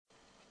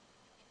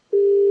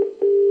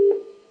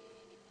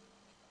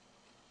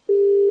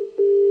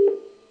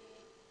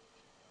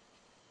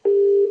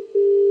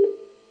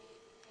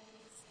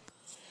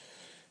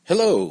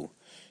Hello,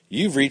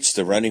 you've reached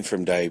the Running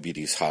from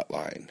Diabetes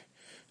hotline.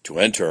 To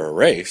enter a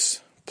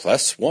race,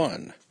 press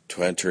 1.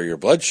 To enter your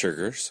blood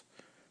sugars,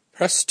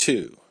 press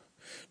 2.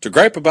 To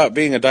gripe about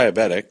being a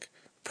diabetic,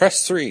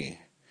 press 3.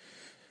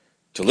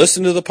 To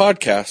listen to the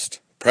podcast,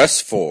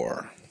 press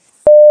 4.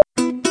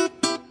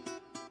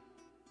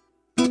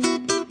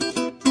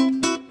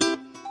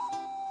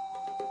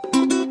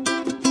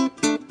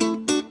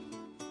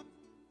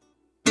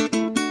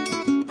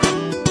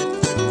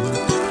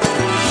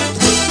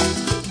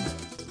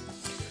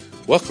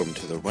 Welcome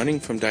to the Running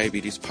from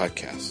Diabetes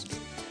podcast.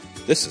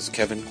 This is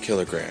Kevin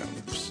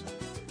Kilograms,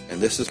 and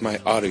this is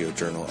my audio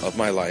journal of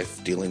my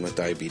life dealing with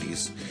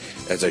diabetes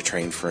as I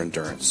train for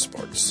endurance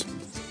sports.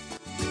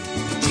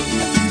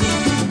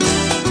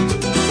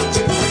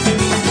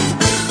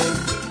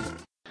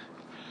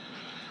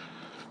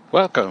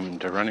 Welcome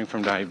to Running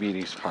from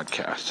Diabetes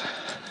podcast.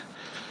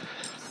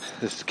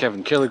 This is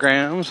Kevin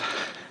Kilograms,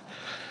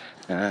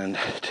 and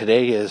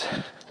today is,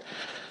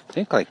 I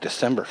think, like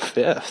December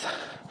 5th.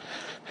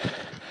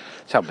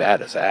 How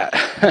bad is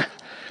that?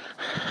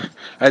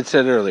 I'd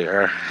said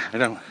earlier, I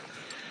don't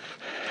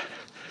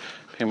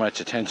pay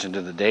much attention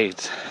to the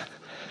dates.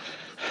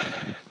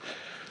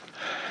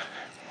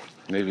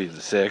 Maybe the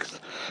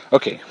 6th.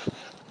 Okay,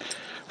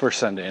 first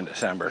Sunday in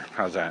December.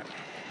 How's that?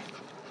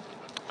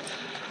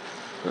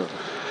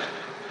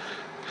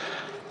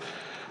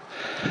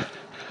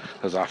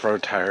 Those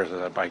off-road tires of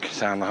that bike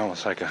sound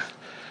almost like a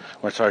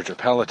much larger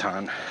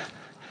Peloton.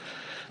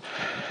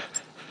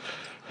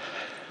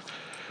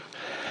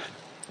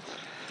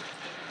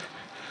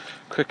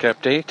 Quick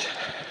update.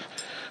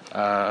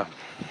 I'm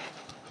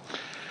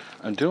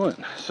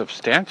doing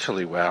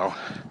substantially well.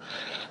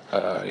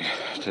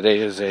 Today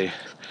is a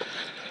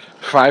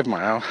 5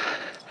 mile.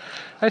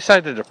 I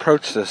decided to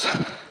approach this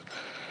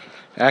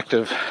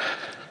active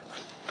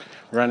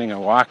running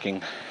and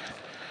walking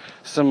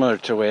similar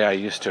to the way I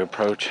used to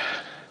approach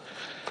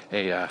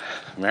a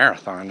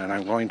marathon, and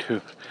I'm going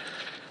to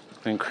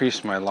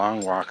increase my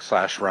long walk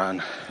 /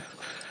 run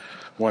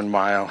 1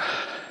 mile.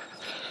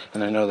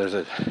 And I know there's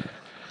a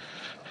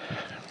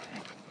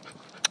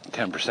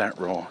 10%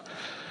 rule,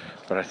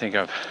 but I think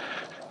I've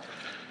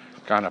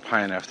gone up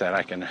high enough that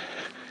I can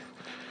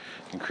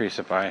increase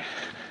it by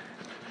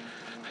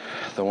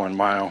the 1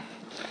 mile.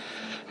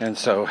 And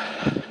so,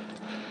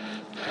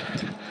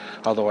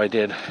 although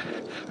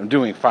I'm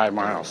doing 5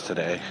 miles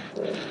today,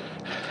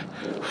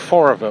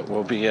 4 of it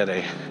will be at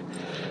a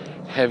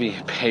heavy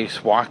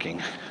pace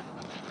walking,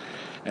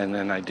 and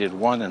then I did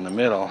 1 in the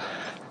middle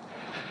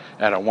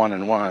at a 1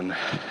 and 1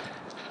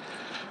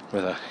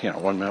 with a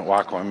 1 minute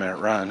walk, 1 minute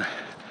run,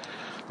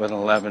 with an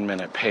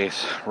 11-minute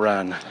pace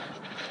run.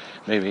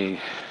 Maybe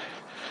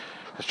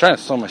I was trying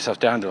to slow myself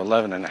down to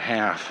 11 and a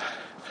half.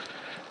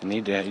 I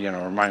need to,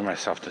 remind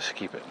myself to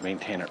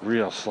maintain it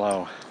real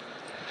slow.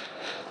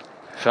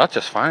 Felt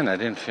just fine. I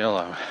didn't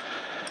feel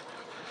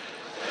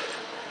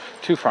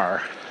too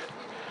far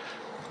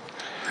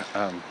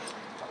out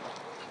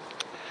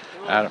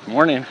of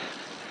morning,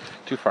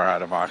 too far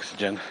out of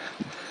oxygen.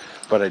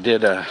 But it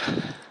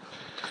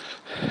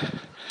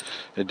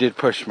did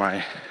push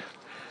my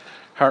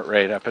heart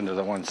rate up into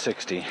the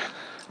 160,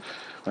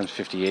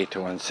 158 to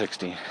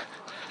 160.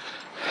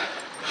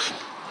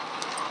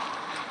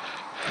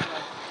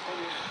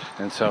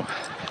 And so,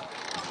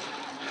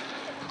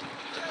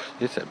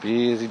 it's a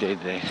busy day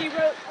today.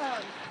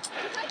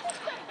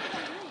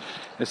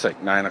 It's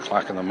like 9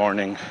 o'clock in the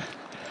morning,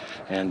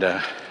 and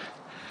I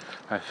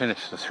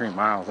finished the 3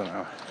 miles, and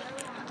I'm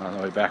on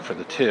the way back for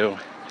the 2.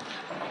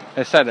 I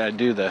decided I'd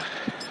do the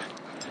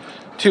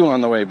 2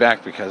 on the way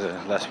back because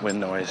of less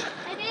wind noise.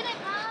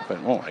 But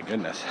oh my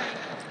goodness,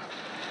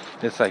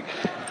 it's like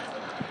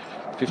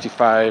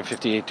 55,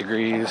 58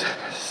 degrees,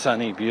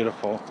 sunny,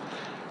 beautiful,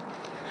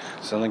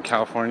 Southern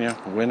California,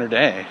 winter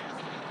day.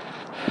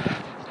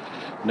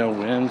 No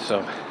wind,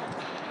 so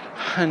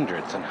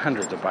hundreds and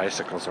hundreds of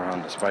bicycles are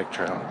on this bike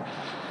trail.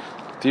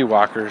 A few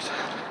walkers,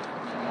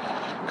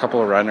 a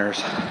couple of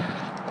runners.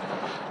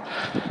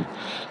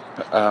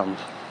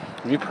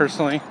 Me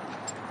personally,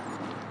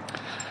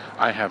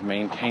 I have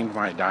maintained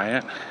my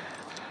diet,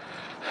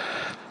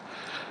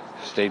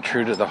 stayed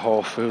true to the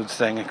whole foods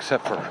thing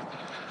except for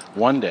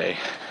one day,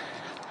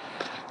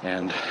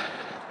 and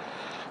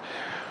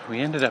we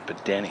ended up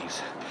at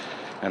Denny's,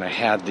 and I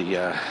had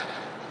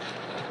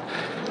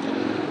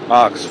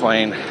I'll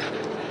explain,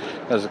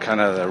 as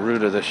kind of the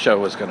root of the show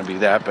was going to be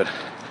that, but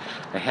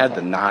I had the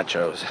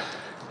nachos.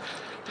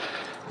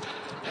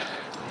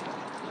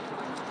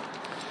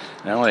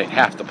 I only ate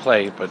half the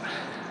plate, but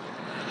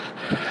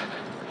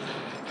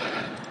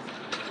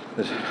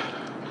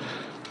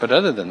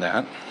other than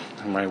that,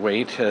 my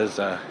weight has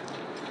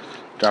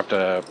dropped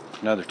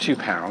another 2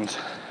 pounds.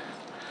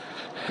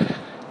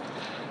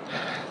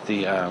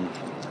 I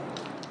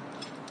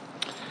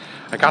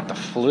got the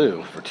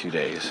flu for 2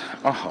 days.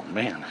 Oh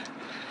man,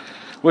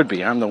 would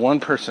be. I'm the one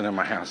person in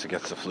my house that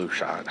gets the flu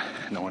shot.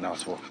 No one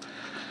else will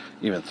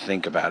even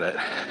think about it.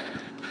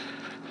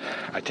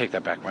 I take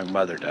that back. My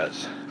mother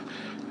does.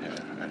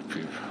 If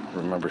you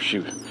remember,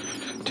 she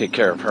take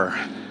care of her.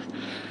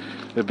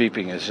 The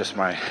beeping is just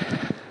my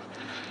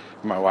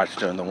watch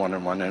doing the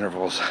 1-in-1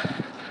 intervals.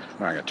 I'm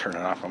not gonna turn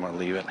it off. I'm gonna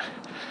leave it.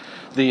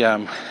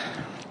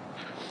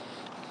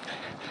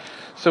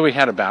 So we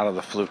had a bout of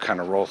the flu kind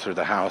of roll through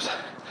the house,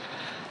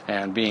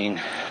 and being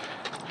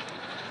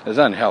as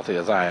unhealthy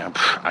as I am,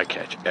 I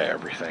catch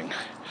everything.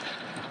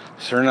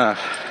 Sure enough,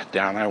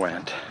 down I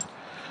went.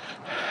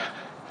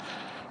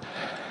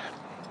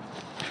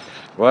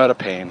 What a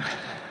pain.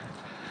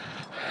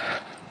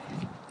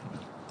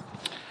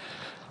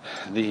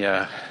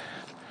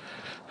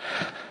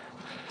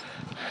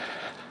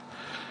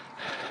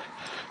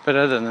 But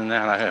other than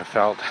that, I have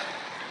felt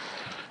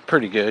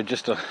pretty good.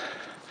 Just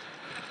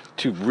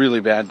 2 really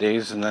bad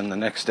days, and then the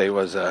next day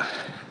was a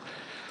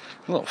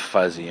little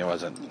fuzzy. It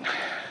wasn't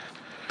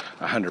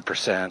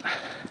 100%.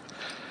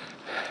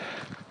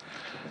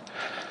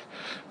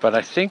 But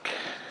I think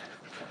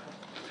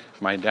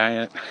my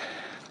diet,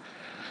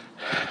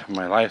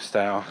 my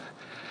lifestyle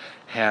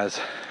has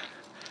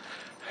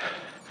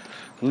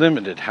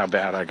limited how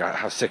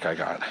sick I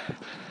got.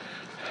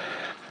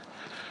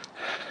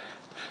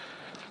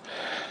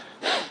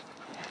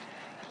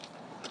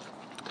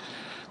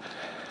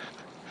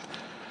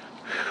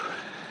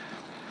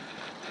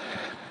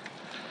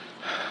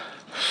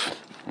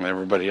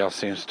 Everybody else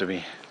seems to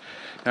be.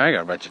 I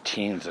got a bunch of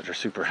teens that are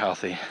super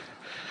healthy,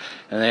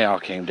 and they all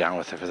came down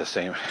with it for the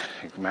same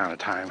amount of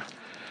time.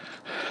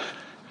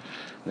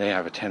 They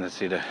have a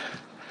tendency to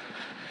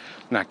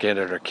not get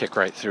it or kick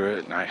right through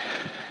it, and a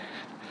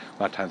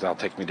lot of times that'll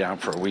take me down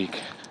for a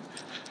week.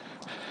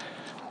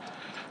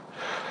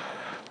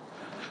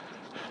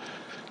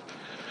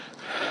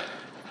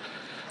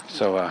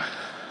 So,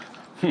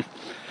 I'm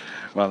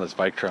on this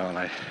bike trail, and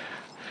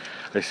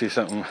I see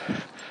something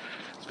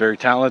that's very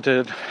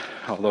talented,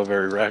 although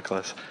very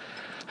reckless.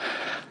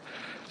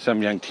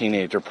 Some young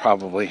teenager,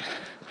 probably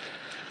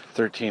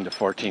 13 to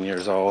 14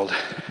 years old.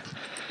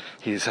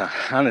 He's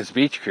on his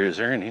beach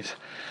cruiser, and he's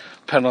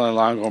pedaling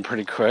along, going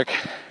pretty quick.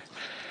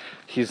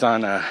 He's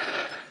on got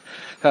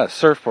a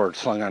surfboard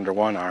slung under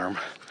one arm.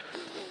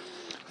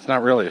 It's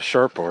not really a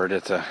shortboard.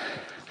 It's I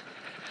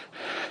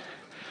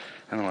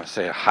don't want to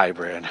say a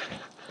hybrid,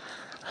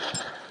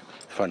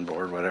 fun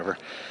board, whatever.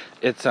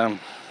 It's a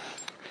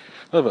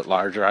little bit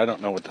larger. I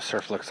don't know what the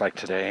surf looks like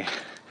today.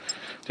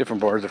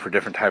 Different boards are for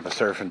different type of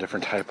surf and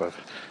different type of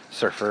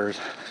surfers.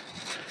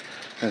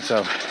 And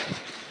so,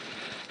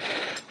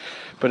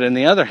 but in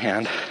the other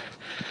hand,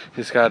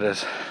 he's got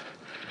his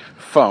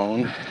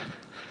phone,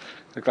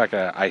 look like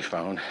an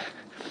iPhone.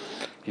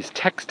 He's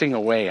texting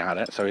away on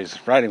it, so he's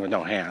writing with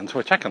no hands,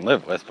 which I can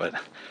live with, but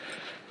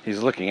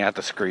he's looking at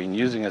the screen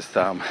using his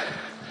thumb.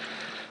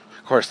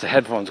 Of course, the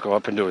headphones go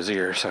up into his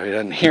ear, so he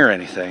doesn't hear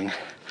anything.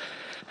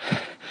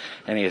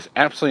 And he has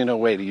absolutely no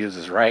way to use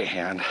his right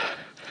hand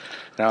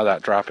now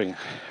without dropping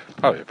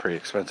probably a pretty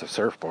expensive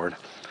surfboard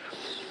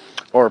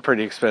or a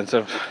pretty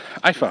expensive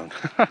iPhone.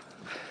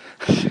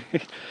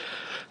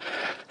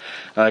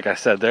 Like I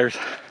said, there's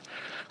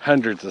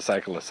hundreds of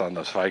cyclists on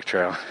this bike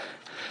trail,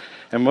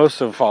 and most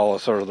of them follow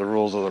sort of the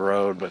rules of the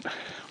road, but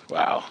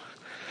wow,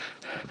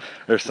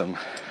 there's some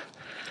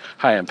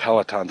high-end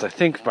pelotons. I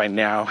think by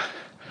now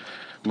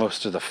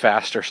most of the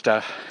faster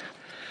stuff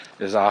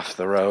is off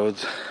the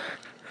roads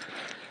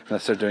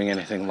unless they're doing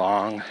anything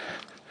long.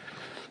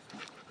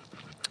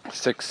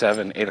 6,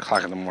 7, 8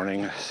 o'clock in the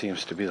morning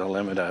seems to be the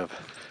limit of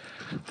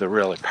the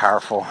really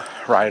powerful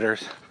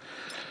riders,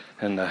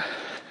 and the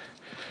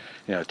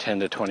 10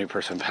 to 20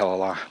 person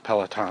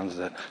pelotons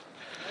that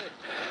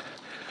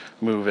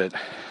move at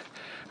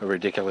a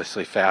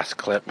ridiculously fast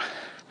clip.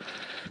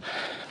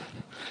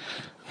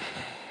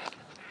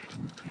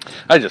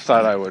 I just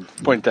thought I would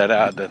point that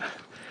out, that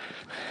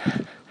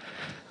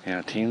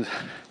teens,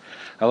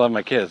 I love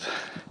my kids,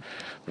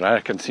 but I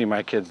can see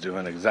my kids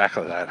doing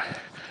exactly that,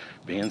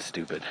 being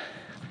stupid.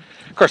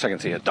 Of course I can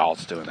see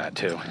adults doing that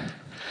too.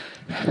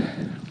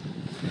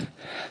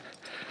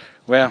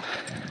 Well,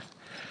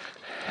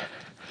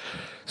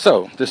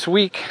 so this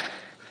week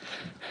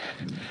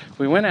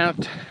we went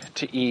out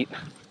to eat,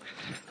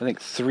 I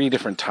think 3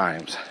 different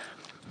times,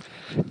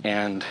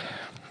 and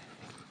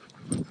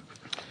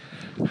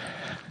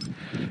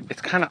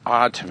it's kind of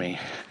odd to me,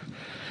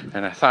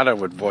 and I thought I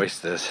would voice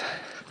this.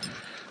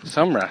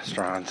 Some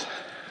restaurants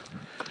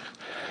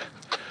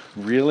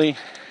really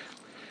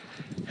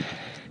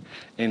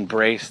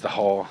embrace the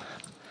whole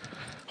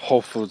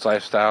Whole Foods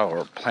lifestyle,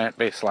 or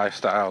plant-based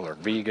lifestyle, or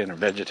vegan or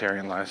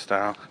vegetarian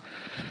lifestyle,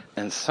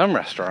 and some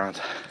restaurants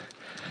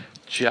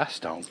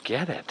just don't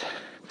get it.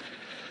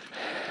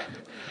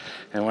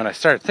 And when I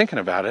started thinking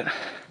about it,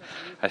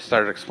 I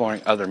started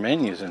exploring other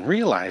menus and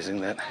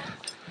realizing that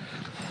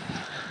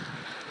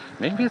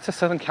maybe it's a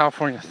Southern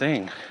California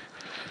thing.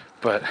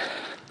 But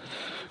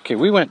okay,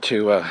 we went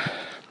to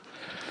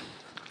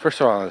first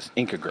of all, this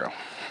Inca Grill.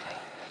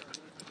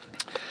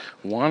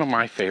 One of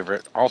my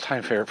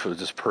all-time favorite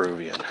foods is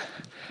Peruvian.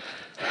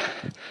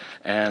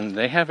 And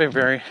they have a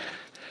very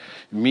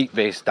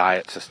meat-based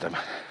diet system.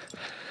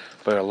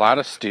 But a lot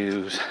of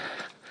stews,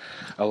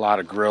 a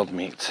lot of grilled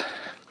meats.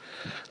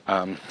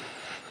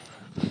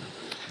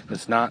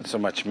 It's not so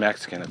much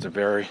Mexican. It's a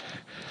very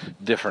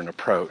different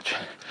approach.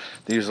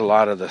 They use a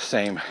lot of the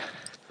same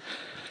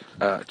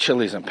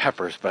chilies and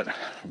peppers, but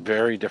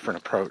very different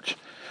approach.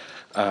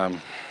 So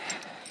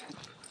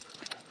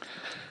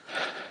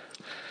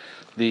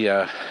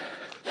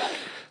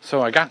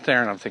I got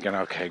there and I'm thinking,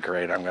 okay,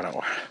 great. What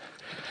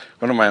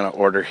am I gonna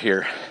order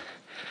here?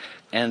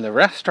 And the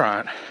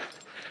restaurant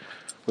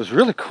was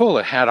really cool.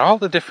 It had all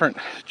the different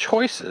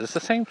choices, the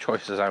same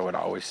choices I would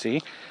always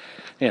see.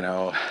 You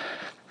know,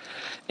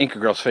 Inca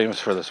Girl's famous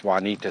for this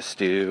Juanita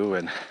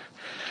stew,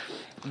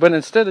 but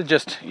instead of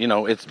just,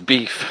 it's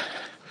beef,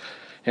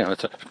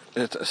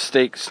 it's a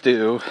steak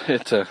stew,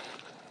 it's other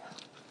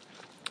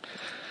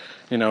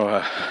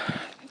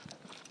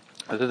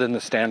than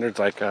the standards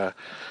like a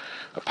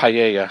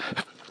paella,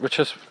 which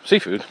is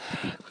seafood.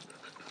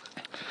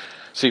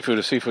 Seafood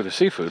is seafood is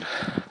seafood.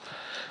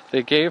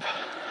 They gave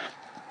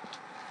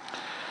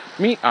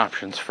meat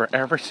options for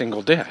every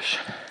single dish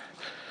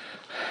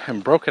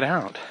and broke it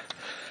out.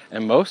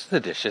 And most of the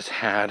dishes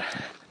had,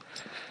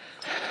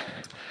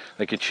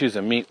 they could choose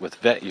a meat with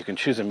you can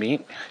choose a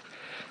meat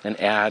and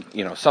add,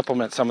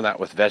 supplement some of that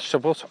with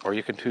vegetables, or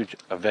you can choose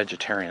a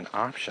vegetarian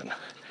option.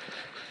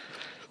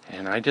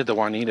 And I did the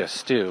Juanita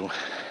stew,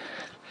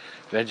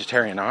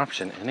 vegetarian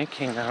option, and it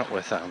came out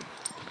with some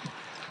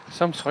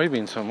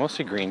soybeans, so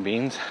mostly green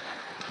beans.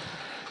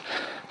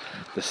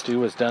 The stew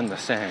was done the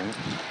same.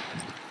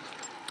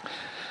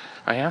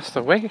 I asked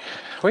the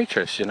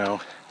waitress,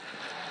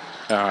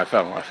 I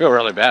feel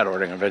really bad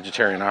ordering a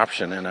vegetarian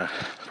option in a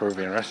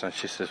Peruvian restaurant.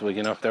 She says, well,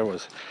 if there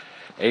was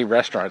a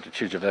restaurant to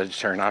choose a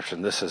vegetarian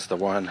option, this is the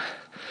one,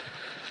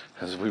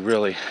 as we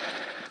really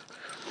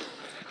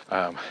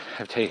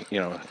have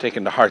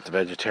taken to heart the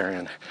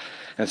vegetarian.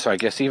 And so I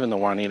guess even the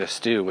Juanita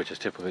stew, which is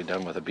typically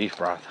done with a beef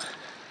broth,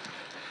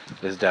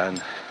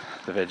 the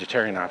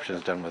vegetarian option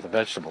is done with a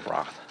vegetable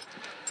broth.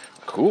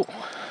 Cool.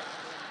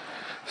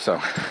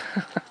 So,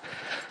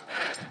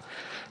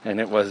 and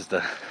it was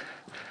the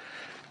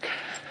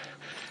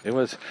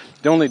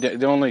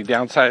only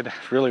downside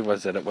really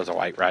was that it was a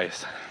white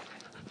rice.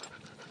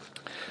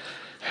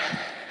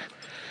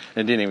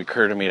 It didn't even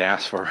occur to me to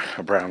ask for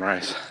a brown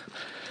rice,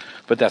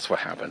 but that's what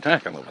happened. I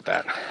can live with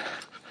that.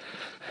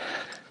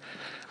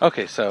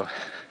 Okay, so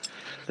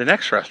the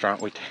next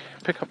restaurant, we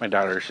pick up my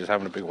daughter. She's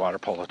having a big water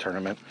polo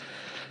tournament,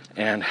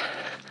 and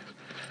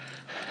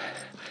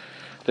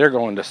they're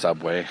going to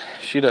Subway.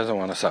 She doesn't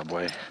want a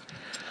Subway,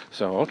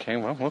 so okay,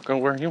 well, we'll go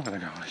where you want to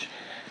go.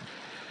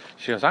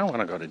 She goes, I want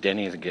to go to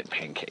Denny's and get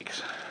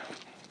pancakes.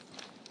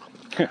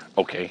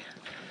 Okay.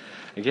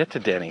 I get to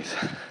Denny's,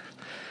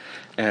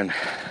 and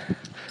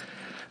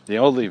the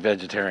only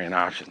vegetarian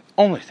option,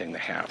 only thing they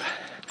have,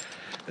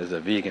 is a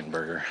vegan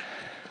burger.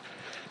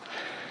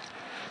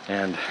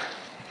 And,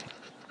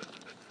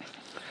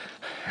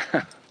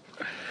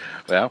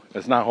 well,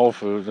 it's not Whole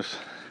Foods.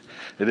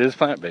 It is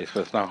plant-based, but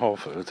it's not Whole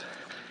Foods.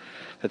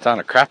 It's on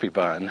a crappy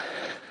bun.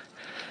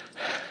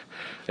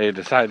 They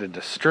decided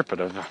to strip it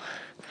of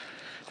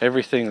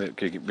everything that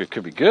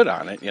could be good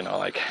on it,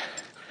 like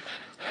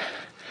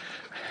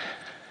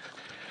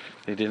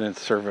they didn't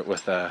serve it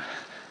with all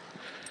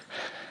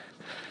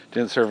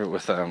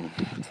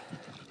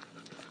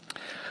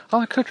the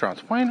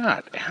accoutrements. Why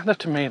not? Add the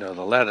tomato,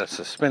 the lettuce,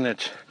 the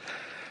spinach,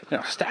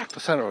 stack the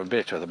son of a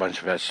bitch with a bunch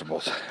of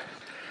vegetables.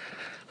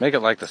 Make it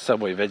like the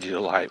Subway Veggie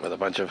Delight with a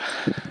bunch of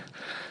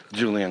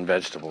julienne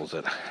vegetables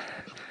that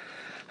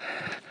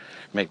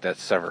make that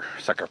sucker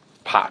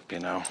pop,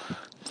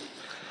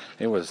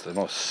 It was the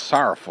most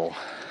sorrowful.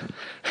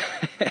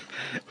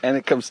 And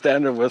it comes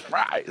standard with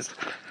fries.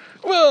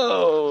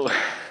 Whoa!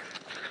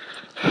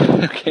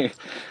 Okay,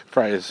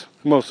 fries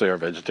mostly are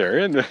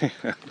vegetarian.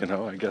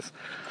 I guess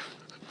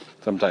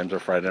sometimes they're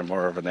fried in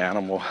more of an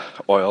animal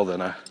oil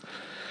than a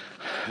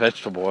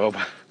vegetable oil.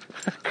 But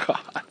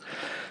God.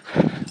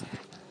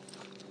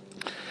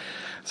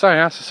 So I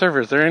asked the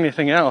server, is there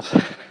anything else?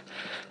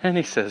 And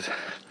he says,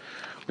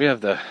 we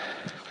have the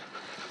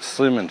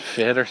Slim and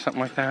Fit or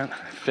something like that.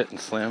 Fit and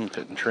Slim,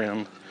 Fit and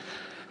Trim.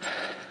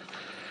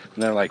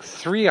 And there are like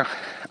 3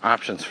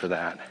 options for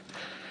that.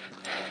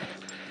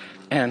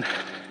 And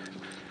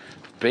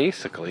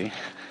basically,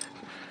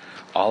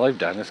 all I've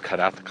done is cut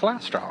out the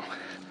cholesterol.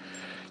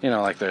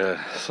 Like the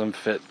Slim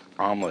Fit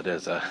omelet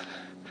is a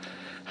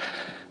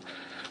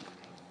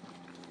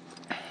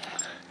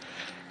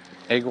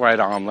egg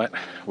white omelet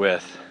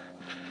with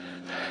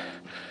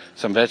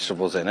some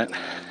vegetables in it.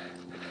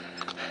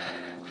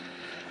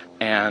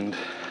 And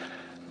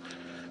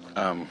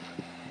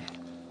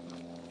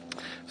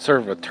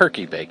served with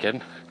turkey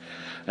bacon,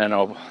 and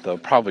though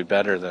probably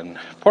better than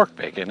pork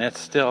bacon, it's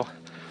still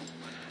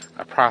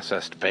a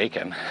processed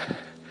bacon.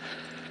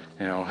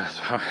 It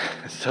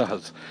still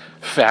has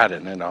fat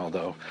in it,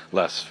 although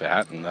less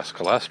fat and less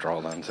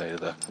cholesterol than, say,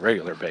 the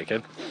regular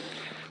bacon.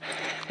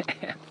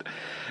 And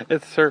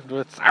it's served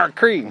with sour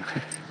cream,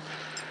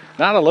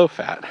 not a low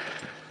fat,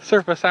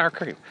 served with sour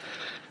cream.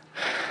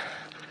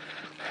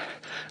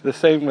 The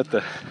same with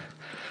the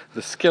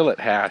skillet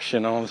hash,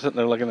 I'm sitting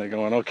there looking at it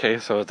going, okay,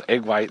 so it's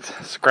egg whites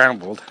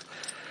scrambled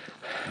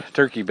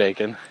turkey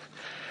bacon.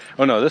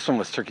 Oh no, this one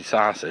was turkey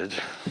sausage.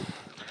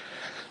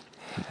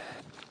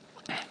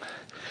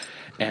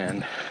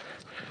 And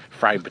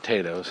fried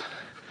potatoes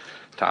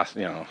tossed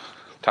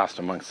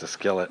amongst the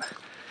skillet.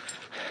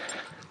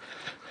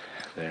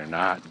 They're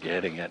not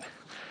getting it.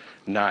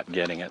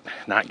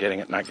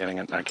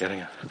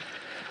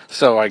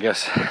 So I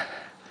guess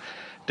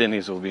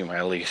Denny's will be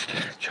my least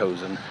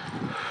chosen.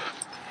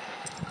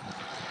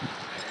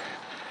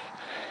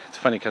 It's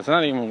funny because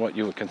not even what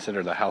you would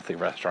consider the healthy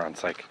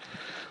restaurants like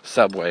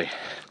Subway,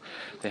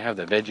 they have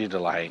the Veggie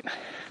Delight.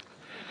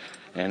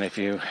 And if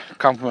you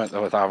complement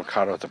that with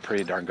avocado, it's a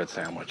pretty darn good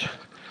sandwich.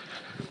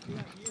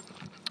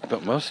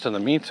 But most of the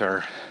meats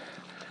are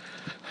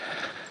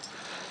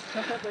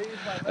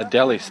a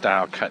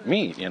deli-style cut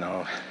meat,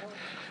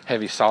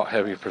 heavy salt,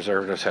 heavy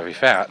preservatives, heavy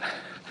fat.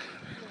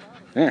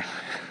 Yeah.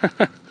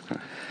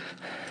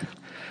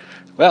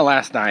 Well,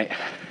 last night,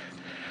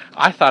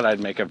 I thought I'd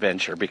make a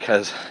venture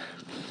because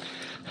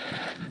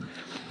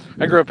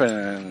I grew up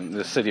in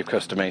the city of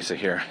Costa Mesa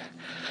here.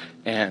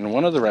 And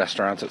one of the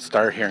restaurants that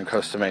started here in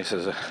Costa Mesa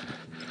is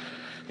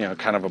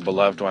kind of a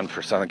beloved one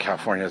for Southern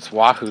California. It's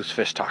Wahoo's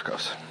Fish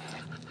Tacos.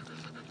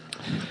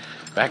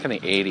 Back in the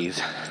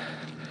 80s,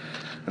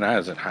 when I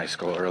was in high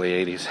school, early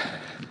 80s,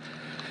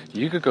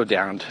 you could go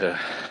down to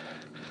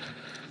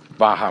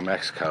Baja,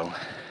 Mexico,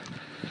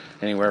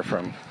 anywhere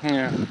from,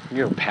 you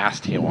go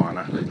past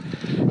Tijuana,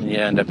 and you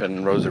end up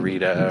in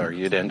Rosarita, or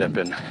you'd end up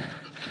in,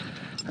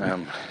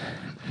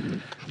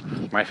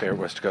 my favorite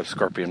was to go to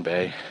Scorpion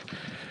Bay,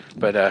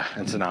 but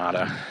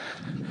Ensenada.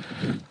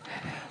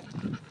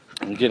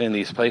 You get in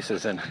these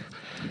places and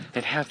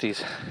they'd have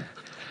these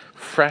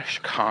fresh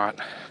caught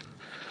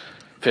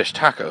fish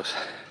tacos.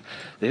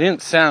 They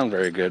didn't sound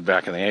very good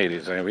back in the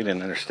 80s. I mean, we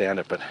didn't understand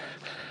it, but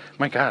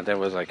my God, that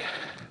was like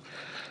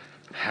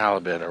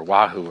halibut or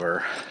wahoo,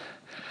 or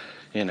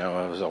it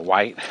was a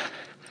white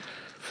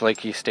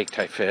flaky steak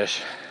type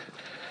fish,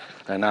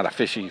 and not a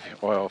fishy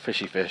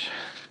fish.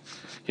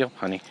 Yo,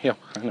 honey, yo,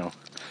 I know.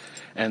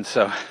 And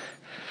so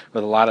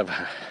with a lot of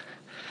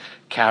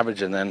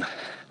cabbage and then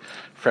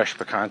fresh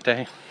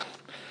picante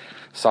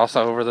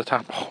salsa over the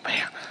top. Oh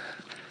man,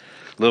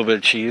 a little bit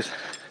of cheese.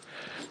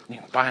 You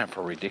can buy them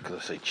for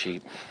ridiculously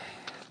cheap.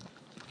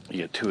 You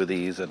get 2 of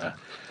these, and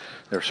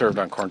they're served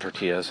on corn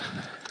tortillas.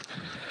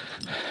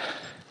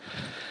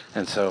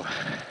 And so,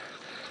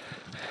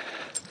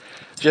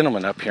 a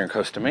gentleman up here in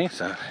Costa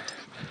Mesa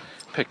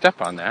picked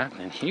up on that,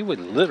 and he would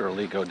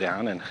literally go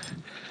down and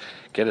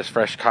get his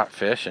fresh caught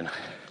fish and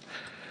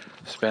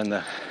spend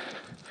the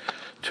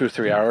 2 or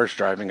 3 hours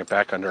driving it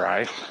back under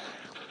ice,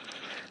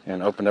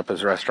 and opened up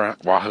his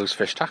restaurant, Wahoo's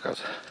Fish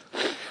Tacos.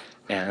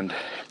 And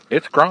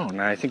it's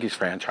grown. I think he's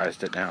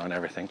franchised it now and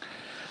everything.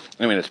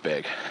 I mean, it's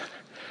big.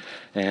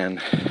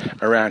 And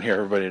around here,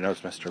 everybody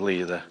knows Mr.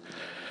 Lee,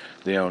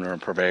 the owner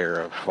and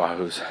purveyor of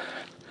Wahoo's.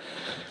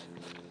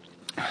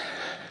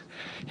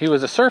 He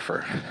was a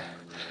surfer,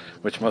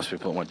 which most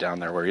people went down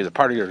there were either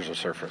partiers or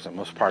surfers, and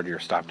most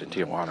partiers stopped in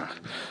Tijuana.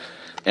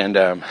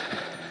 And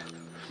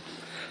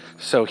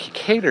so he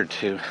catered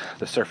to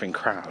the surfing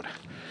crowd.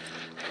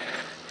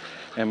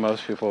 And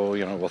most people,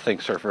 will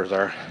think surfers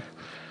are,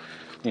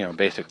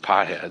 basic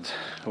potheads,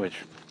 which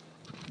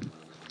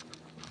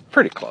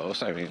pretty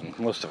close. I mean,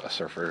 most of us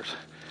surfers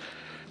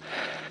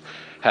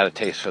had a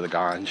taste for the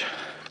ganj.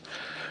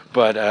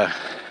 But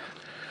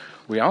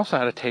we also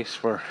had a taste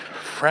for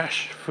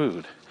fresh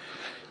food,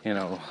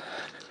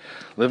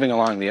 living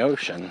along the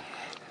ocean.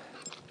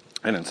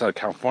 And in Southern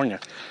California,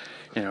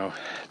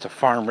 it's a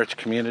farm-rich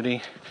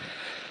community,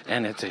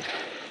 and it's a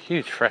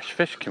huge fresh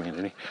fish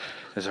community.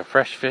 There's a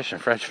fresh fish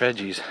and fresh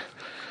veggies,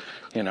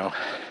 and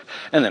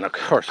then of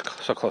course,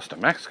 so close to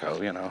Mexico,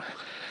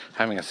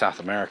 having a South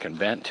American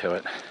bent to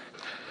it.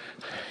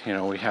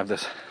 We have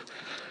this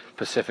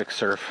Pacific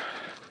surf,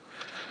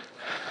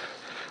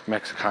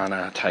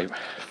 Mexicana type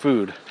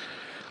food,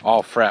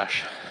 all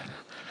fresh.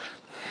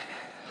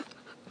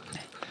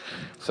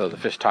 So the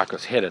fish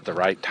tacos hit at the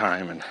right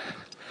time, and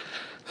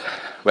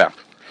well,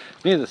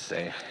 needless to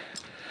say,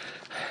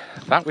 I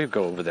thought we'd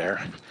go over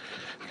there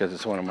because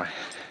it's one of my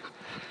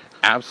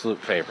absolute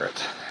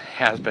favorites.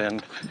 Has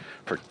been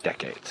for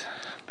decades,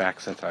 back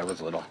since I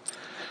was little.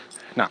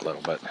 Not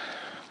little, but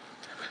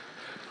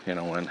in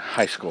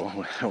high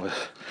school, it was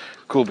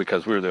cool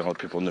because we were the only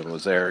people who knew it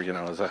was there.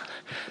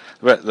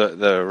 But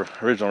the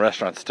original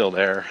restaurant's still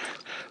there.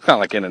 It's not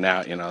like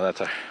In-N-Out,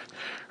 that's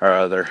our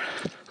other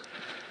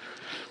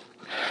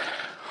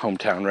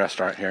hometown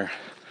restaurant here.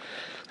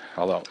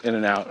 Although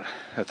In-N-Out,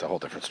 that's a whole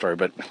different story.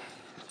 But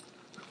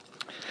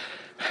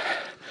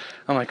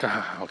I'm like,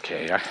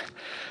 okay,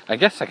 I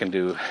guess I can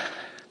do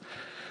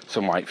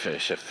some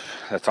whitefish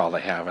if that's all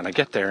they have. And I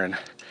get there, and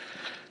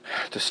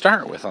to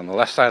start with, on the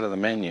left side of the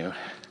menu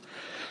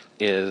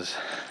is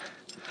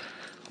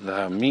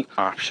the meat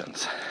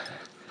options.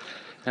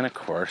 And of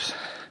course,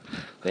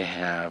 they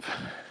have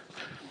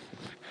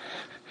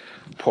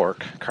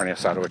pork, carne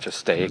asada, which is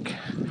steak.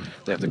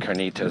 They have the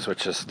carnitas,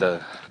 which is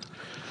the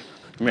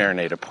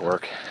marinated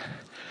pork.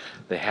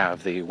 they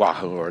have the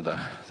wahoo or the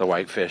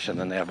whitefish, and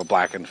then they have a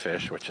blackened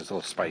fish, which is a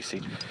little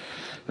spicy.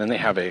 Then they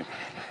have a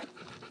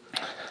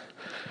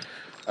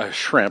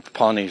shrimp,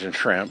 Polynesian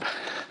shrimp,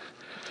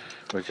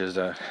 which is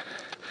I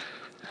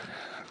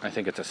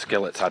think it's a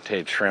skillet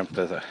sauteed shrimp.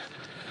 There's a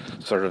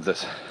sort of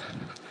this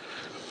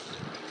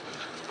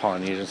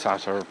Polynesian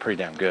sauce, are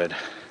pretty damn good.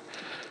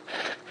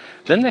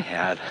 Then they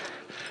had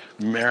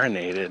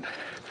marinated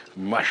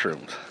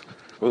mushrooms.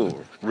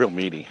 Ooh, real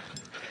meaty.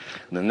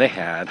 And then they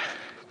had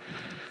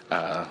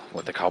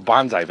what they call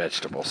bonsai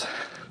vegetables,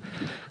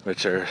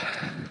 which are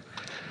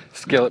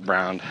skillet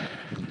browned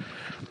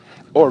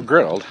or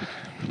grilled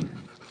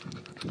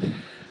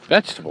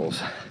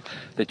vegetables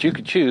that you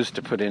could choose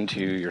to put into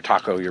your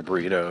taco, your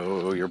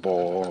burrito, your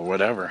bowl, or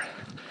whatever.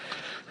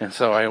 And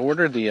so I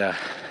ordered the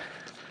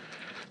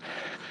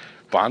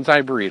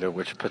bonsai burrito,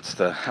 which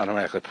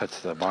automatically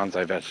puts the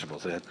bonsai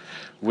vegetables in,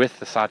 with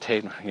the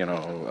sauteed,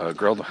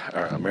 grilled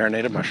or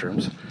marinated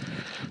mushrooms,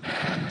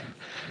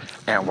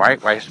 and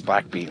white rice,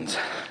 black beans,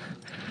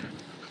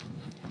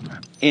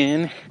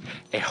 in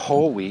a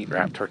whole wheat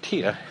wrapped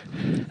tortilla.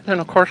 And then,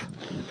 of course,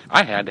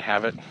 I had to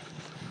have it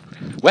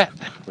wet,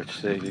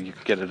 which you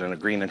could get it in a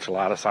green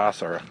enchilada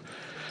sauce or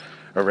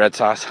a red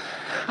sauce,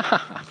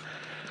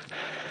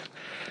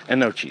 and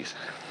no cheese.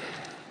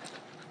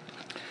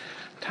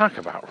 Talk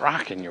about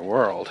rocking your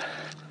world.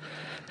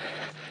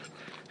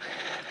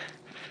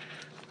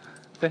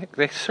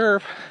 They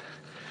serve,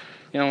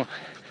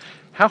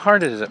 how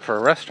hard is it for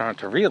a restaurant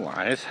to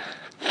realize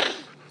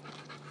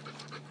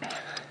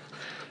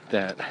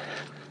that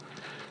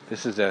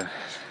this is a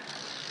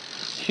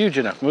huge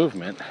enough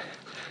movement?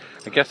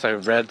 I guess I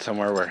read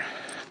somewhere where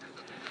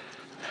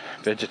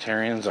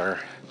vegetarians are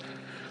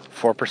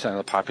 4% of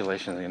the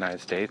population of the United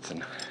States,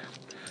 and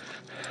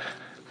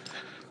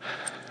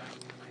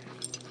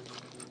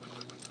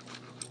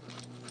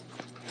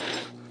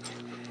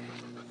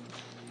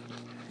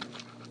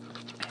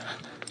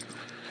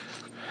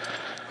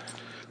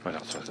what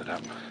else was it?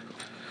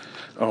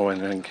 Oh,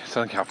 and in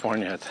Southern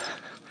California, it's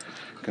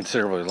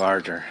considerably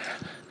larger.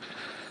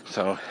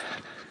 So,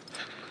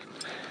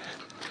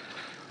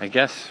 I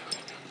guess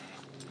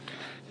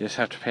you just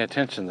have to pay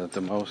attention that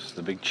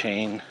the big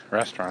chain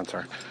restaurants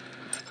are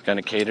going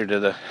to cater to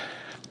the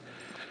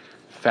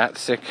fat,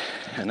 sick,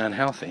 and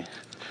unhealthy,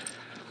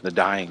 the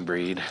dying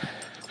breed,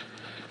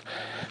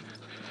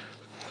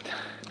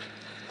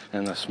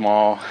 and the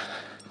smaller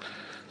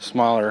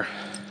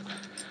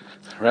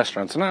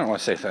restaurants. And I don't want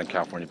to say Southern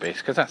California based,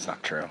 because that's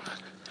not true.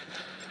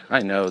 I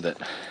know that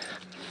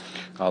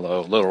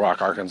although Little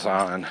Rock,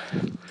 Arkansas, and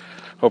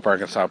Hope,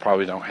 Arkansas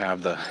probably don't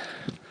have the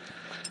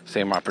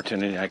same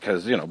opportunity,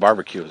 because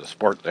barbecue is a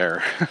sport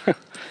there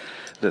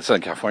that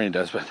Southern California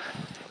does, but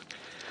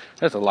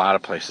there's a lot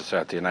of places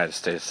throughout the United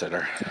States that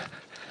are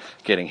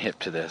getting hip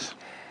to this.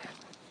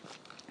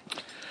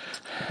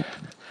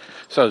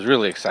 So I was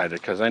really excited,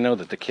 because I know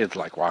that the kids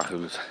like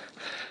Wahoos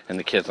and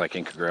the kids like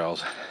Inca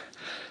Grills,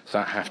 so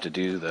I don't have to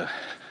do the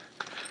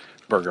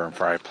burger and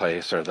fry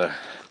place or the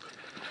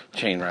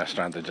chain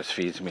restaurant that just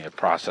feeds me a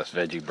processed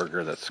veggie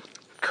burger that's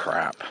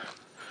crap.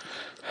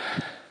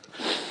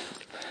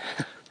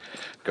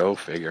 Go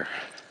figure.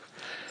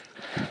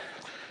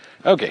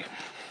 Okay.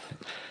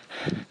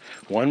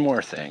 One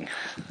more thing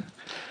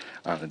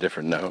on a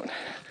different note.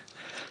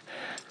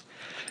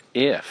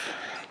 If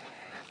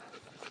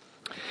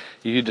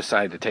you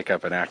decide to take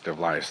up an active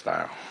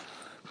lifestyle,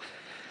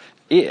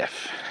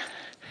 if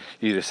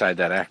you decide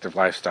that active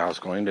lifestyle is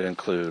going to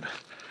include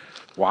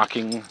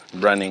walking,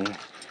 running,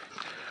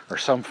 or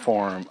some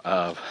form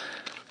of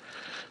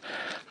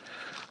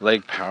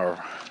leg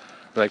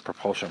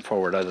propulsion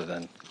forward other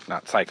than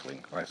not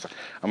cycling.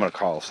 I'm going to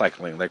call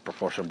cycling leg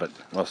propulsion, but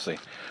mostly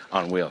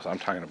on wheels. I'm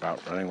talking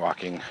about running,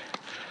 walking,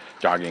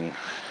 jogging,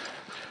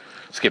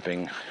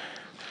 skipping,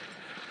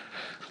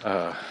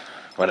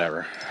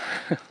 whatever.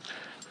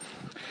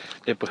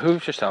 It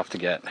behooves yourself to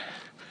get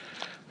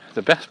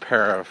the best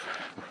pair of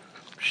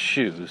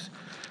shoes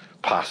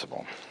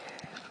possible.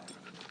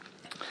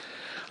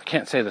 I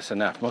can't say this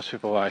enough. Most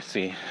people I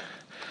see,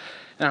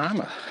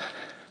 I'm a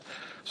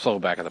slow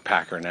back of the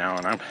packer now,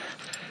 and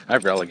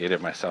I've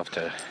relegated myself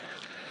to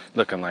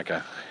looking like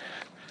an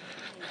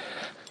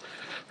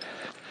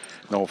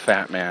old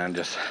fat man,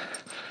 just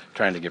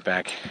trying to get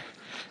back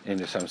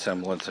into some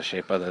semblance of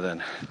shape, other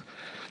than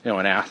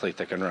an athlete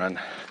that can run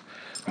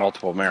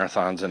multiple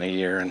marathons in a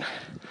year and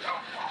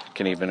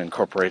can even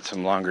incorporate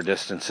some longer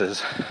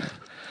distances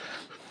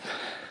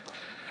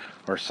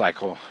or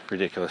cycle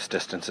ridiculous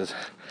distances.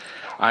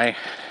 I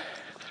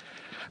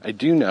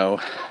do know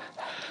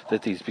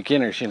that these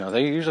beginners,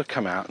 they usually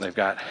come out and they've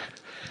got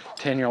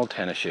 10-year-old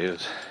tennis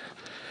shoes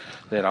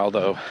that,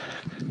 although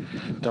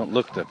don't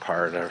look the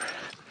part, are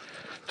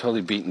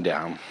totally beaten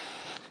down.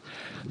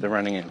 They're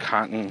running in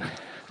cotton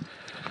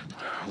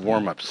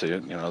warm-up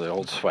suit, the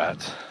old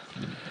sweats.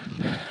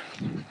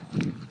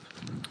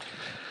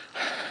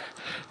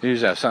 You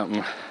usually have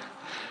something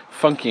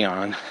funky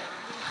on,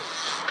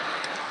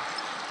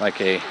 like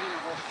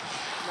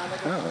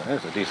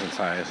there's a decent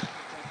size,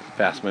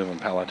 fast-moving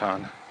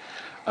Peloton.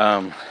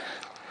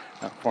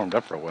 Not formed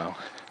up real well.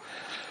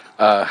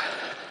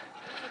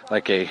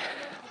 Like a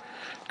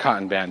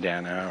cotton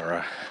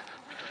bandana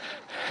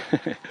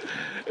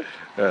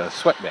or a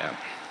sweatband.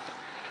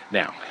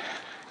 Now,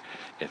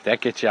 if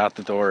that gets you out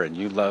the door and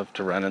you love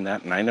to run in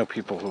that, and I know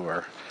people who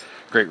are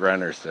great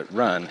runners that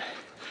run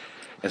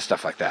and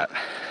stuff like that,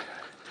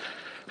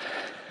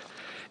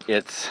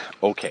 it's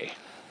okay.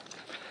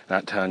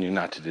 Not telling you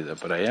not to do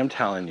that, but I am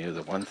telling you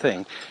the one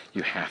thing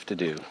you have to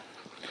do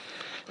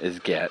is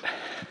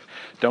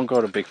don't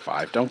go to Big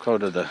Five, don't go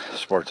to the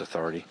Sports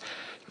Authority,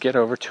 get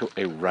over to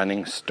a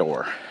running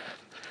store.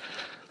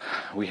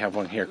 We have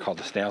one here called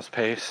the Snail's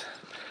Pace.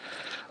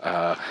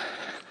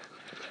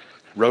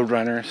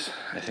 Roadrunners,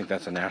 I think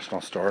that's a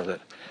national store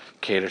that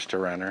caters to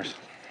runners.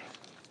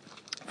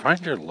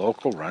 Find your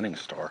local running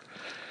store.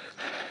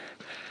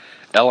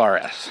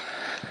 LRS.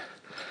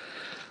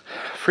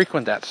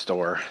 Frequent that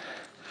store.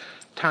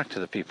 Talk to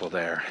the people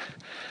there.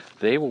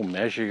 They will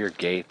measure your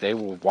gait. They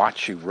will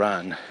watch you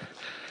run.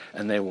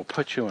 And they will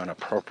put you in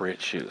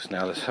appropriate shoes.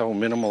 Now, this whole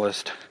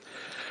minimalist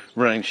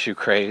running shoe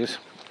craze,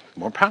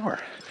 more power.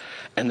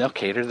 And they'll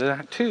cater to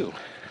that too.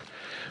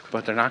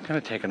 But they're not going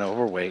to take an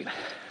overweight,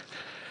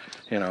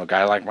 a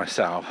guy like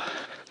myself,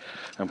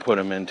 and put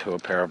him into a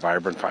pair of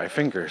Vibram Five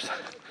Fingers.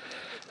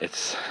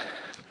 It's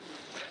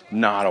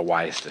not a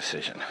wise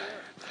decision.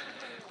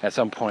 At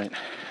some point,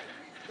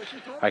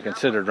 I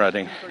considered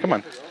running. Come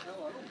on,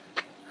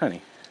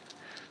 honey.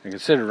 I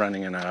considered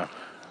running in a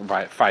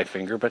Five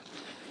Finger, but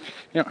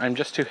I'm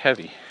just too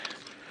heavy.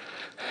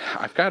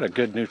 I've got a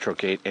good neutral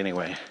gait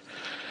anyway.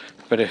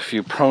 But if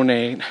you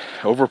pronate,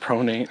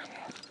 overpronate,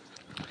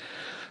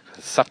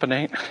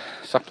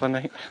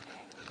 supplinate,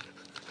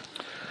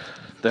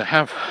 they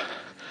have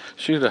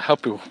shoes to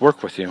help you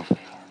work with you.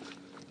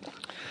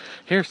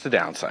 Here's the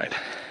downside.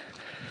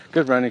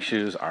 Good running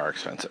shoes are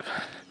expensive.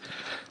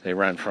 They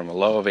run from a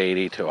low of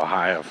 80 to a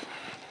high of,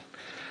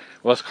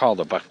 what's called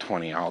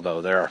 $120,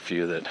 although there are a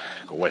few that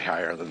go way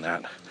higher than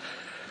that.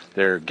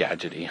 They're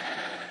gadgety,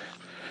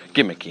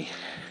 gimmicky,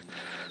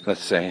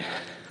 let's say.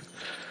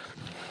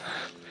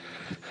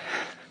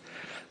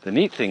 The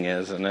neat thing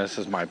is, and this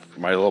is my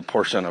little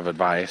portion of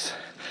advice,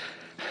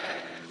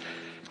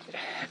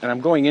 and I'm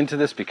going into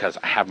this because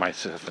I have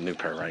myself a new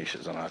pair of running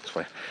shoes, and I'll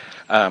explain,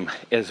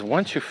 is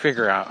once you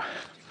figure out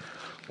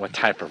what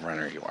type of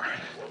runner you are,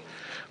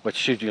 what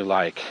shoe you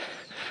like,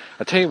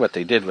 I'll tell you what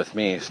they did with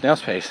me.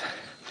 Snail's Pace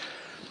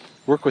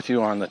work with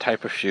you on the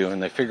type of shoe,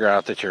 and they figure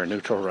out that you're a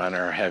neutral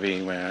runner,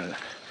 heavy, a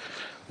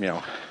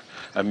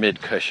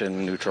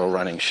mid-cushion neutral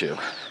running shoe.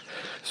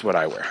 That's what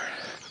I wear.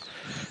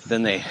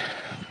 Then they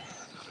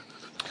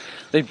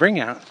bring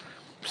out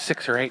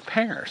 6 or 8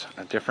 pairs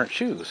of different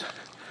shoes.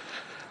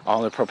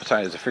 All their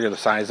proprietors, they figure the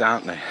size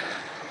out, and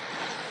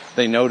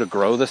they know to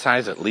grow the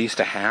size at least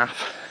a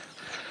half,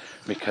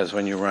 because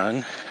when you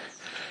run,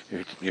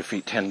 your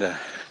feet tend to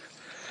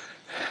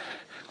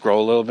grow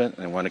a little bit, and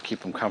they want to keep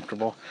them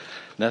comfortable.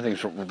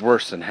 Nothing's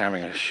worse than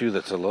having a shoe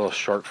that's a little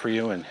short for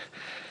you and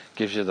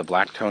gives you the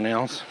black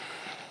toenails.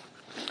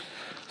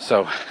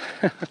 So,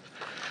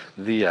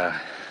 then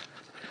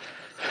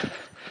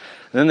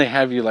they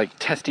have you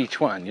test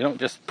each one. You don't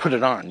just put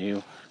it on.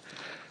 You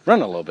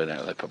run a little bit in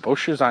it. They put both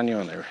shoes on you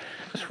and they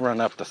just run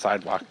up the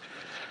sidewalk,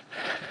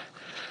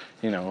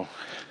 20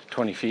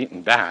 feet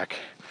and back.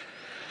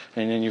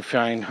 And then you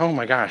find, oh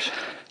my gosh,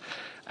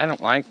 I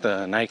don't like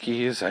the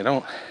Nikes.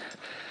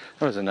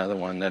 There was another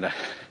one that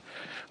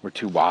were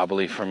too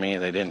wobbly for me.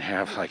 They didn't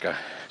have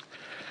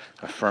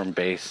a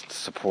firm-based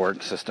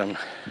support system.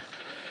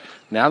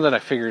 Now that I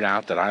figured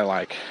out that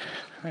I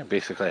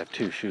basically have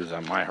 2 shoes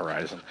on my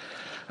horizon.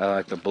 I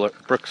like the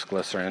Brooks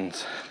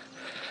Glycerins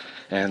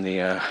and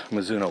the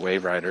Mizuno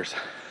Wave Riders.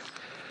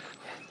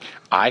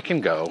 I can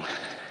go.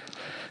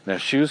 Now,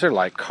 shoes are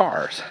like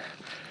cars.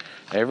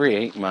 Every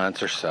 8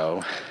 months or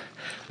so,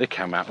 they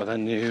come out with a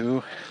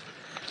new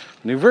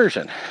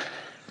version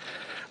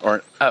or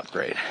an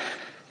upgrade.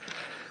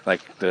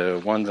 Like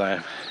the ones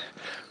I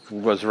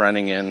was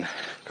running in a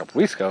couple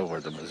weeks ago were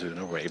the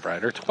Mizuno Wave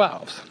Rider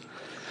 12s.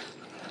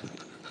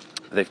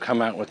 They've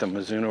come out with the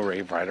Mizuno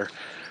Wave Rider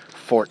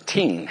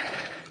 14.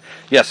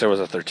 Yes, there was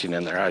a 13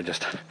 in there. I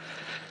just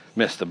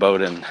missed the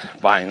boat in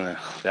buying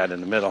that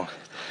in the middle.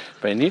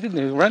 But I needed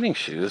new running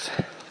shoes.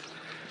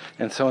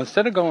 And so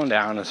instead of going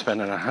down and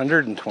spending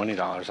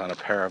 $120 on a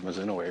pair of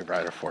Mizuno Wave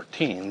Rider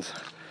 14s,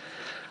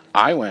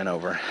 I went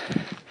over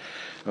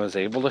and was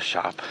able to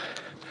shop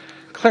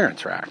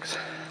clearance racks.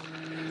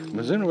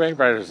 Mizuno Wave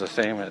Rider is the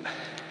same at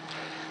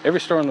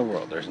every store in the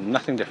world. There's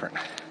nothing different.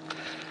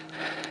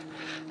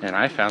 And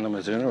I found the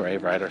Mizuno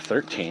Wave Rider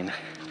 13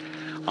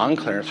 on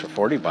clearance for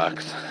 $40,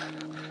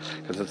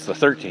 because it's the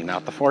 13,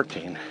 not the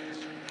 14.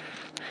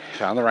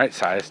 Found the right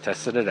size,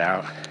 tested it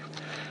out,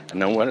 I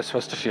know what it's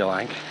supposed to feel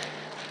like.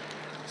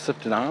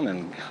 Slipped it on,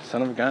 and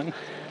son of a gun,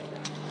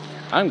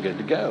 I'm good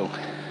to go.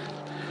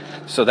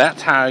 So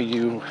that's how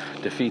you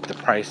defeat the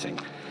pricing.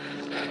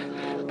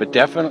 But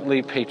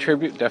definitely pay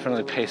tribute,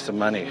 definitely pay some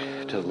money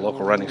to the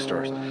local running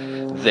stores.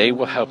 They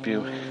will help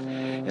you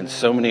in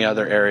so many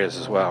other areas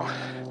as well.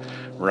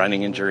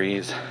 running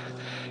injuries,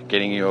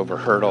 getting you over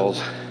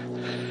hurdles.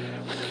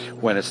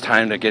 When it's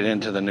time to get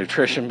into the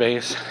nutrition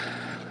base,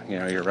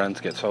 your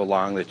runs get so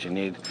long that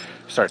you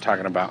start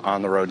talking about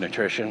on-the-road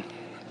nutrition.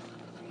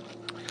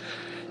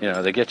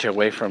 They get you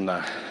away from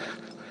the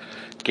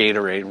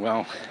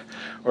Gatorade,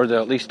 or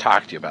they'll at least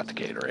talk to you about the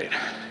Gatorade.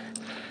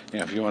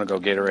 If you want to go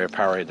Gatorade or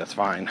Powerade, that's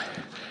fine.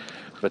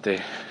 But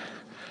they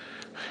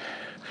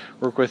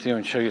work with you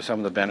and show you some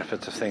of the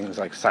benefits of things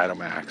like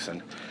Cytomax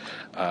and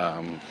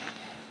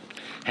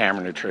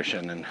Hammer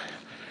Nutrition and,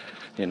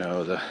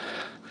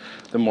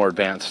 the more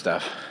advanced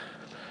stuff.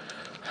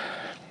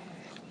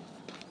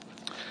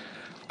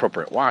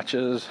 Appropriate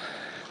watches.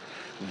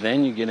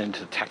 Then you get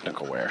into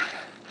technical wear.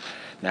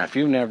 Now, if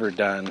you've never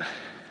done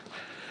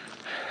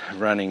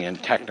running in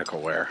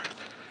technical wear,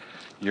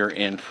 you're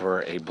in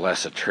for a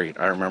blessed treat.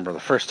 I remember the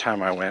first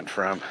time I went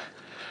from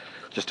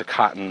just a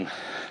cotton,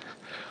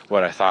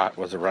 what I thought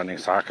was a running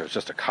sock. It was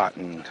just a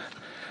cotton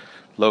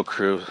low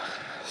crew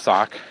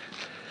sock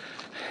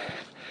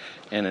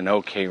and an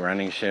okay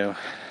running shoe.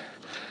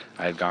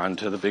 I had gone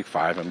to the Big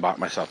Five and bought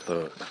myself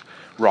the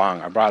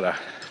wrong.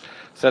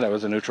 Said I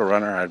was a neutral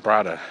runner. I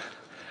brought a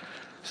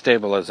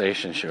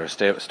stabilization shoe or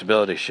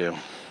stability shoe.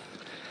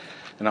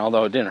 And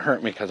although it didn't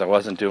hurt me because I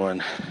wasn't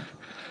doing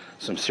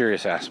some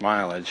serious ass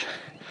mileage,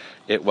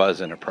 it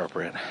was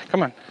inappropriate.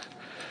 Come on.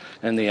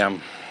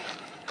 And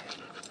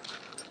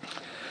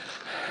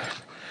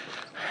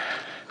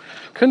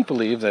couldn't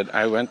believe that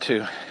I went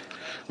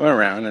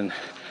around and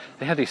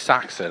they had these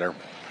socks that are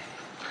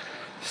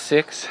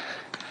 $6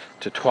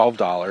 to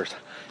 $12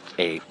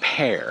 a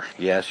pair.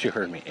 Yes, you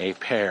heard me, a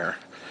pair.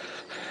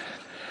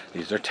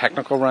 These are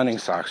technical running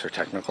socks or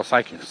technical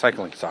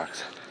cycling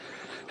socks.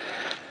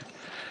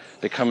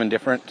 They come in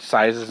different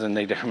sizes and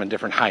they come in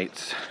different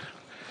heights.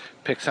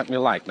 Pick something you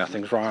like.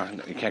 Nothing's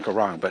wrong. You can't go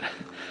wrong. But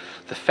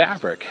the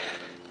fabric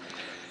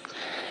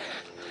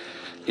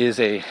is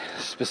a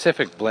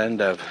specific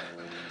blend of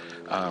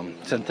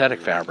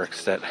synthetic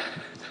fabrics that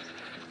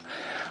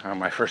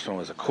my first one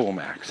was a Cool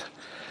Max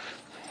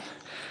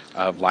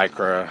of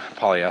Lycra,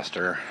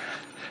 polyester.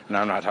 And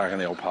I'm not talking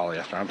the old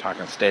polyester. I'm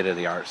talking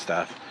state-of-the-art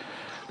stuff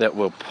that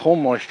will pull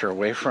moisture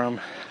away from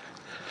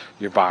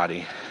your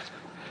body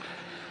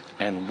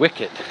and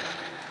wick it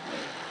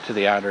to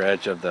the outer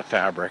edge of the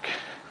fabric,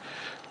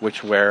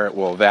 where it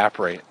will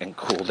evaporate and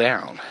cool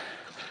down.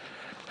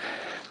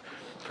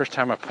 First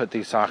time I put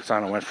these socks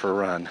on and went for a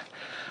run,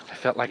 I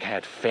felt like I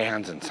had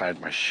fans inside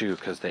my shoe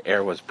because the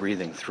air was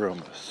breathing through them.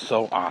 It was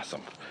so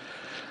awesome.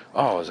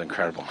 Oh, it was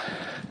incredible.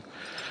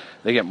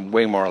 They get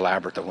way more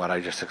elaborate than what I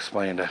just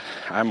explained.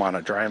 I'm on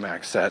a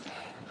Drymax set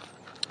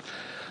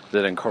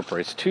that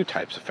incorporates two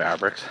types of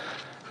fabrics,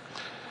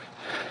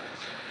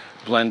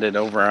 blended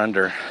over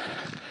under.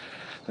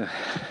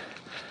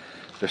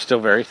 They're still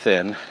very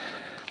thin.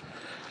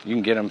 You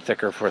can get them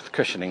thicker with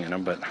cushioning in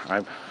them, but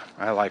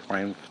I like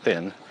mine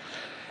thin.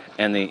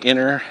 And the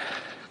inner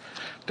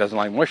doesn't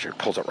like moisture. It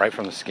pulls it right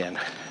from the skin.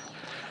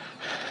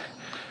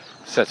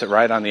 Sets it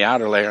right on the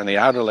outer layer, and the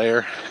outer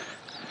layer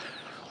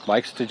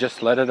likes to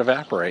just let it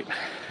evaporate.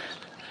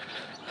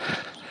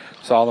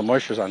 So all the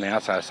moisture's on the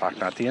outside of the sock,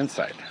 not the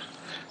inside.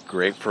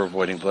 Great for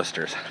avoiding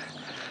blisters.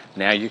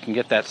 Now you can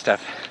get that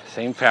stuff,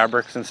 same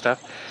fabrics and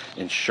stuff,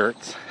 in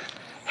shirts,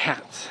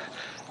 hats,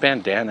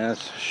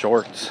 bandanas,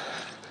 shorts,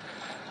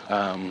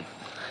 and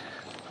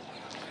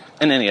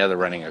any other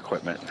running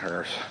equipment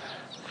or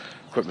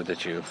equipment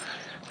that you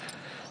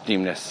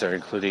deem necessary,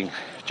 including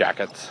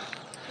jackets.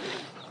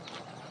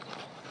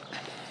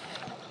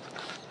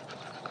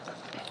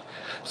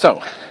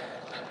 So,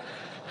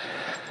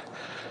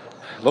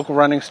 local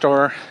running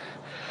store,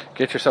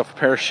 get yourself a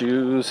pair of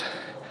shoes,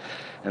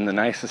 and the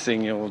nicest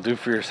thing you will do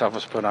for yourself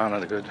is put on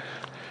a good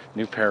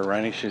new pair of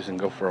running shoes and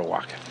go for a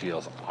walk. It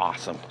feels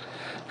awesome.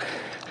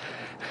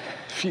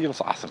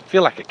 Feels awesome.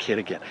 Feel like a kid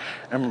again.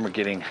 I remember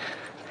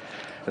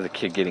as a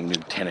kid, getting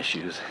new tennis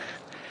shoes,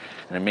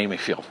 and it made me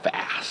feel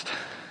fast.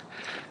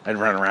 I'd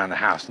run around the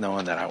house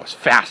knowing that I was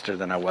faster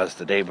than I was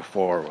the day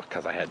before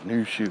because I had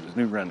new shoes,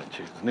 new running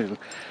shoes, new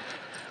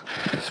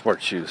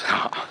sports shoes.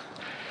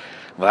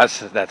 Well, that's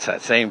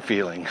that same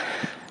feeling.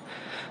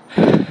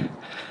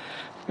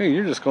 Hey,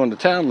 you're just going to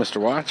town,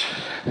 Mr. Watch.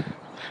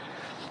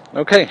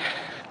 Okay,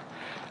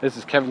 this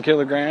is Kevin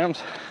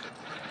Kilograms,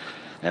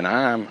 and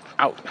I'm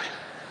out.